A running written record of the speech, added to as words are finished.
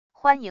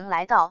欢迎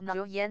来到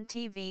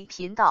NhaUyenTV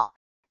频道，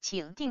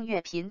请订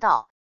阅频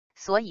道，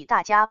所以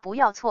大家不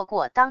要错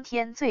过当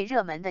天最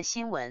热门的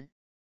新闻。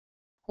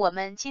我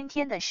们今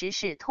天的时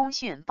事通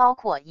讯包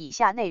括以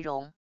下内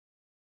容：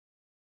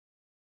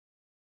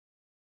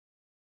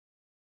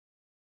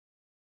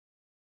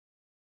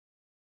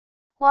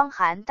汪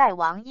涵带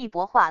王一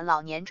博化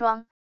老年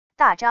妆，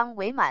大张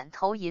伟满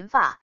头银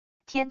发，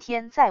天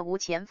天再无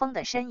前锋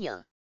的身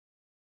影。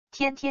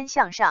天天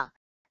向上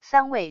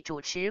，3位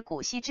主持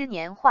古稀之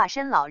年化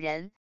身老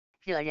人，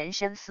惹人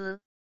深思。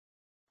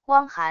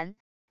汪涵、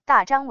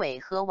大张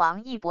伟和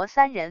王一博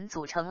3人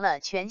组成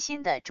了全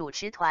新的主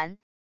持团，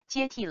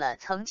接替了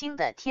曾经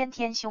的天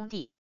天兄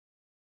弟。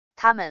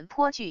他们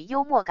颇具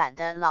幽默感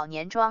的老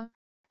年妆，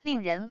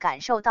令人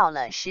感受到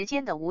了时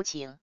间的无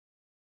情。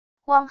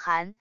汪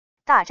涵、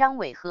大张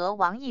伟和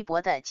王一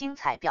博的精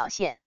彩表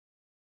现，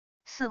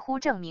似乎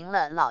证明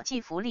了老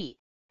骥伏枥，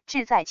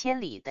志在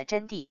千里的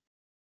真谛。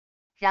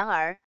然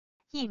而，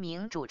一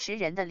名主持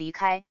人的离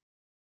开，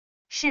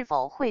是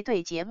否会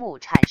对节目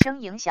产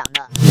生影响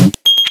呢？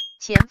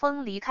钱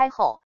枫离开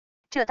后，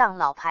这档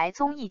老牌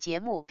综艺节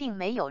目并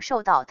没有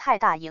受到太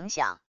大影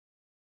响。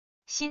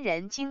新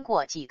人经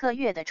过几个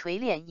月的锤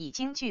炼，已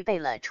经具备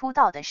了出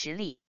道的实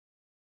力。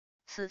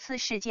此次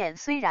事件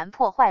虽然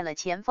破坏了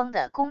钱枫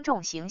的公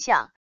众形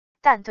象，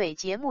但对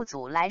节目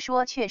组来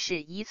说却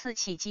是一次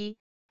契机，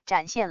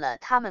展现了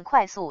他们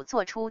快速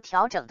做出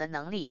调整的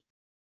能力。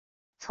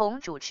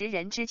从主持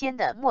人之间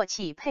的默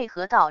契配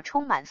合到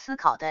充满思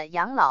考的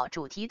养老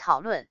主题讨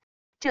论，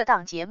这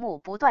档节目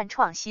不断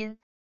创新，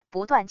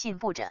不断进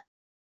步着。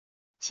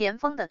钱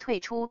枫的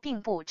退出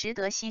并不值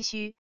得唏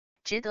嘘，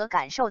值得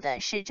感受的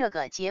是这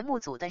个节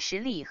目组的实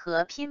力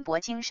和拼搏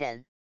精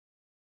神。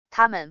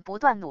他们不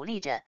断努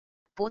力着，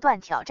不断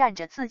挑战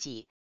着自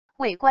己，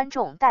为观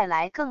众带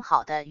来更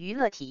好的娱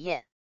乐体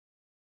验。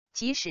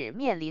即使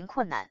面临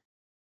困难，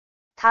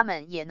他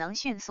们也能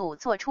迅速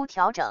做出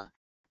调整，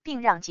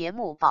并让节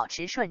目保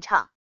持顺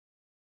畅。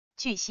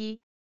据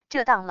悉，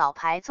这档老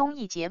牌综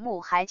艺节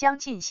目还将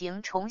进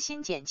行重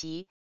新剪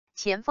辑，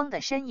钱枫的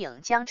身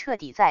影将彻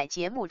底在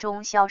节目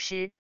中消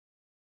失。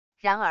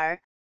然而，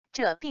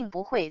这并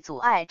不会阻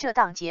碍这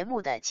档节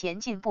目的前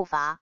进步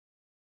伐。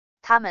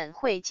他们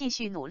会继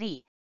续努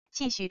力，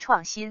继续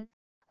创新，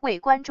为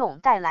观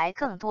众带来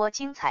更多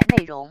精彩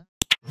内容。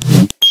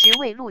10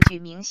位陆剧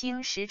明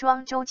星时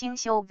装周精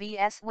修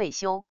vs 未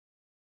修，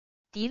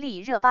迪丽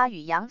热巴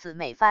与杨紫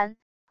美翻，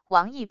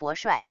王一博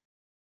帅。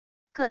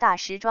各大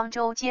时装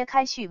周揭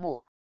开序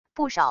幕，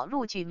不少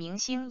陆剧明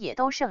星也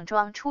都盛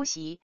装出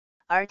席，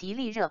而迪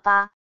丽热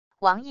巴、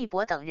王一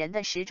博等人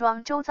的时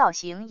装周造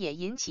型也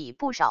引起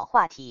不少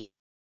话题。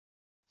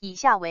以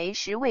下为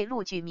10位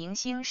陆剧明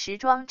星时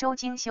装周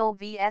精修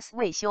vs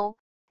未修。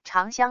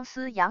长相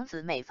思杨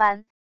紫美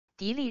翻，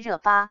迪丽热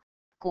巴、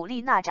古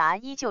力娜扎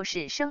依旧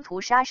是生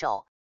图杀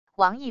手，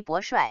王一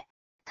博帅，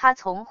他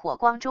从火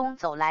光中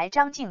走来，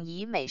张静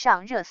怡美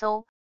上热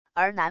搜。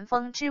而南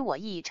风知我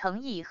意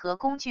程毅和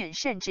龚俊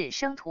甚至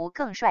生图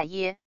更帅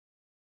耶。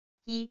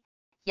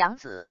杨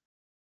紫，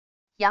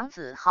杨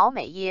紫好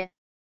美耶。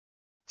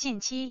近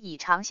期以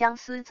长相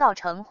思造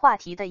成话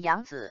题的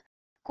杨紫，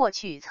过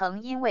去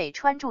曾因为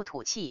穿着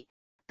土气，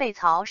被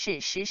嘲是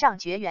时尚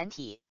绝缘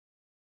体。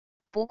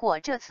不过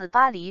这次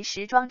巴黎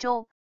时装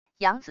周，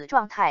杨紫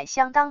状态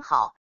相当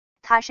好，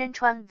她身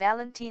穿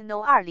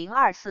Valentino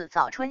 2024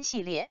早春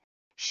系列，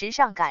时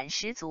尚感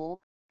十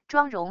足，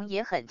妆容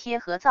也很贴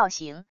合造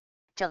型，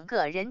整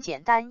个人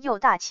简单又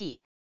大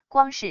气，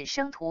光是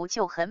生图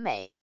就很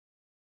美。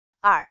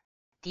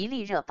迪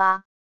丽热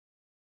巴。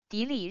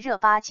迪丽热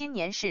巴今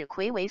年是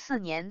睽违4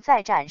年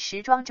再战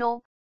时装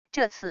周，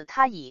这次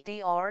她以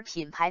Dior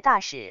品牌大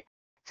使、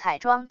彩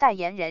妆代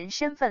言人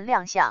身份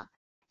亮相，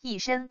一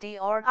身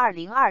Dior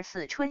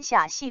 2024春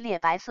夏系列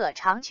白色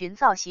长裙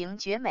造型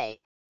绝美，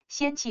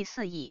仙气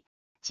四溢，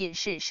仅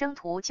是生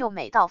图就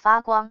美到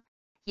发光，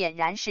俨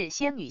然是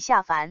仙女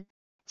下凡。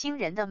惊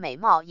人的美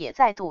貌也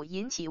再度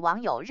引起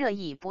网友热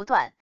议不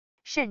断，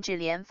甚至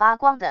连发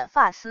光的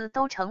发丝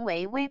都成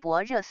为微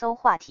博热搜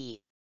话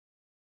题。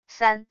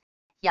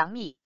杨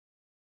幂。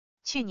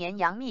去年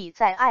杨幂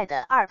在《爱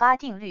的28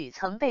定律》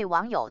曾被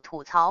网友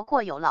吐槽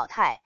过有老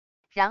态，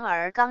然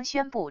而刚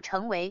宣布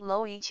成为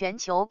NhaUyen 全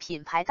球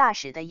品牌大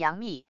使的杨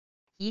幂，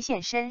一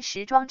现身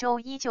时装周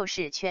依旧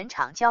是全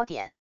场焦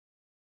点。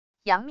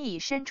杨幂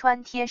身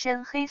穿贴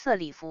身黑色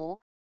礼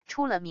服，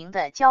出了名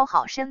的姣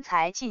好身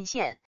材尽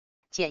现，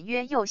简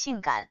约又性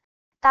感，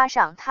搭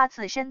上她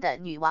自身的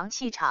女王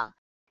气场，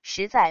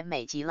实在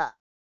美极了。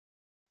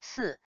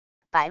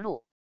白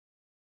鹿。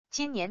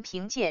今年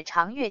凭借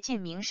长月烬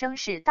明声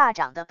势大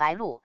涨的白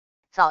鹿，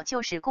早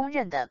就是公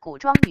认的古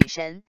装女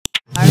神，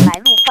而白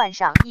鹿换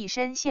上一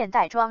身现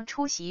代装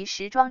出席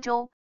时装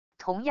周，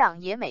同样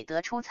也美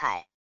得出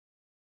彩。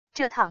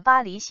这趟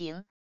巴黎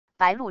行，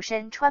白鹿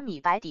身穿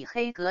米白底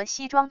黑格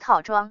西装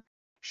套装，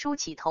梳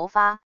起头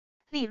发，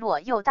利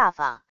落又大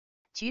方，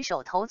举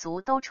手投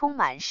足都充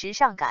满时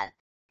尚感，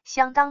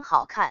相当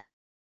好看。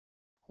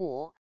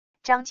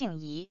张静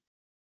怡。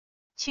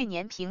去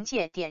年凭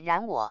借点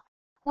燃我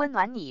温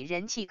暖你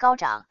人气高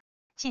涨。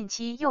近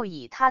期又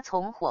以她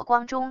从火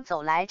光中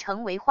走来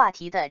成为话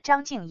题的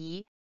张静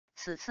怡，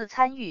此次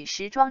参与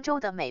时装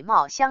周的美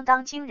貌相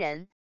当惊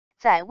人，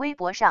在微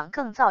博上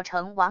更造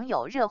成网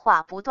友热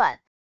话不断。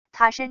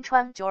她身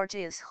穿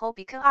George's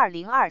Hobbiton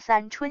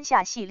 2023春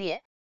夏系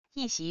列，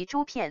一袭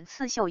珠片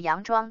刺绣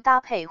洋装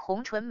搭配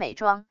红唇美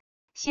妆，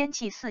仙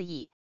气四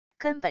溢，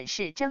根本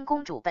是真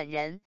公主本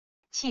人，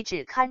气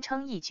质堪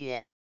称一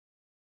绝。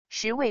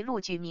10位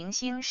陆剧明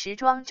星时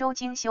装周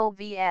精修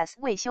vs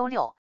未修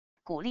6，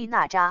古力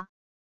娜扎。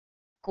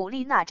古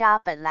力娜扎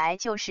本来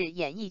就是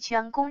演艺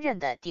圈公认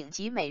的顶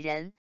级美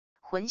人，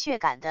混血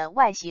感的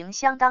外形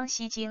相当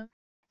吸睛，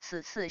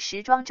此次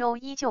时装周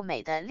依旧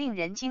美得令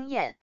人惊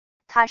艳。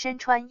她身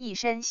穿一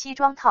身西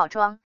装套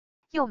装，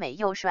又美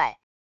又帅，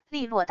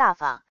利落大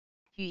方，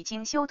与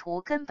精修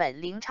图根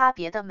本零差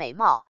别的美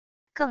貌，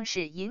更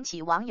是引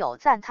起网友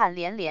赞叹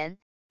连连，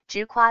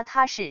直夸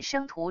她是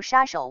生图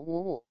杀手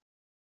无误。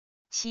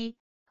7.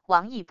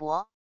 王一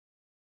博。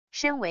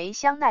身为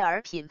香奈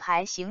儿品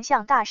牌形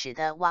象大使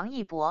的王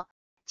一博，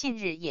近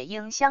日也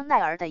应香奈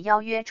儿的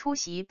邀约出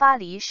席巴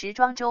黎时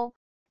装周。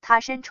他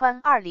身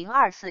穿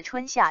2024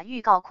春夏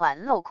预告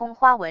款镂空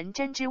花纹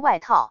针织外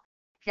套，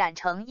染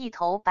成一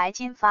头白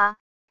金发，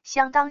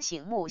相当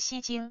醒目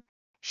吸睛，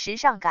时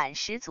尚感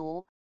十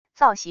足。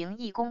造型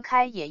一公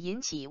开也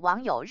引起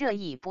网友热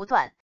议不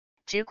断，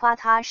直夸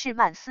他是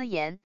曼丝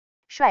妍，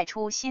帅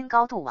出新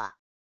高度啊。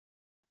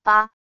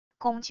8.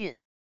 龚俊。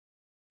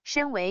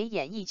身为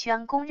演艺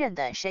圈公认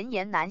的神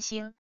颜男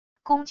星，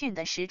龚俊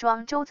的时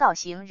装周造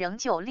型仍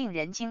旧令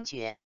人惊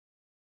觉。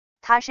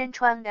他身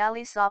穿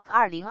ENG SUB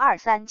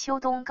 2023秋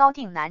冬高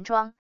定男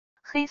装，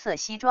黑色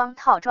西装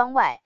套装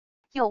外，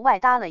又外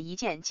搭了一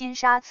件金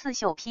纱刺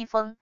绣披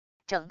风，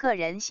整个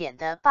人显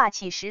得霸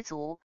气十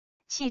足，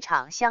气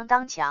场相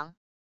当强。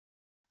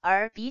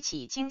而比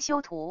起精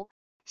修图，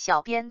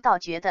小编倒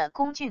觉得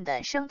龚俊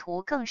的生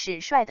图更是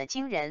帅得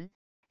惊人，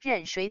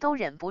任谁都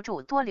忍不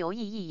住多留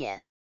意一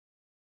眼。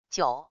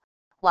9.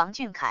 王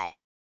俊凯。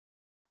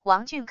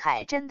王俊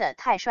凯真的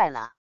太帅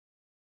了。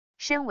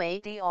身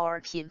为 Dior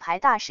品牌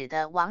大使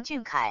的王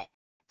俊凯，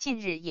近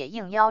日也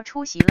应邀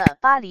出席了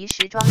巴黎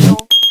时装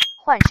周。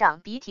换上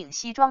笔挺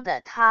西装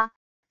的他，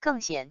更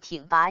显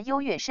挺拔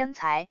优越身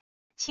材，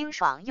清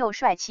爽又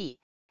帅气，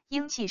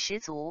英气十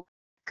足，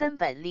根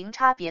本零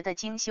差别的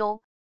精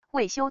修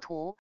未修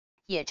图，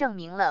也证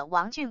明了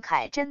王俊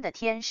凯真的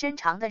天生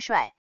长得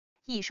帅，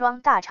一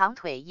双大长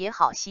腿也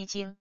好吸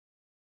睛。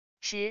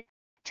10.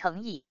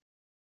 程毅。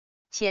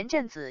前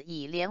阵子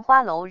以莲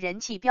花楼人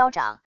气飙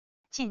涨，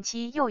近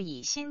期又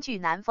以新剧《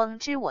南风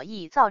知我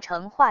意》造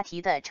成话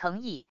题的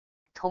程毅，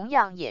同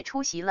样也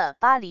出席了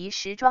巴黎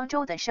时装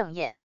周的盛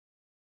宴。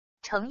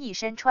程毅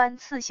身穿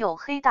刺绣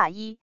黑大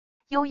衣，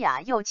优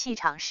雅又气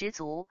场十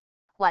足，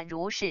宛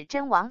如是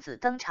真王子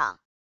登场。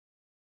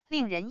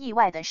令人意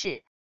外的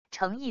是，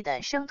程毅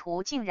的生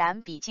图竟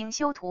然比精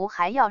修图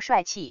还要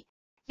帅气，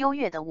优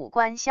越的五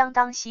官相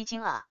当吸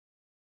睛啊！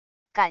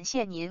感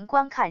谢您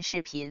观看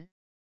视频。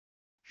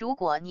如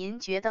果您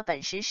觉得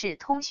本时事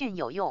通讯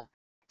有用，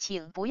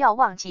请不要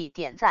忘记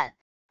点赞、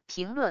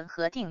评论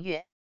和订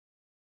阅。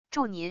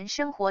祝您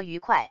生活愉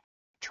快，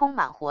充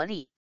满活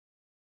力。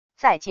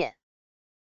再见。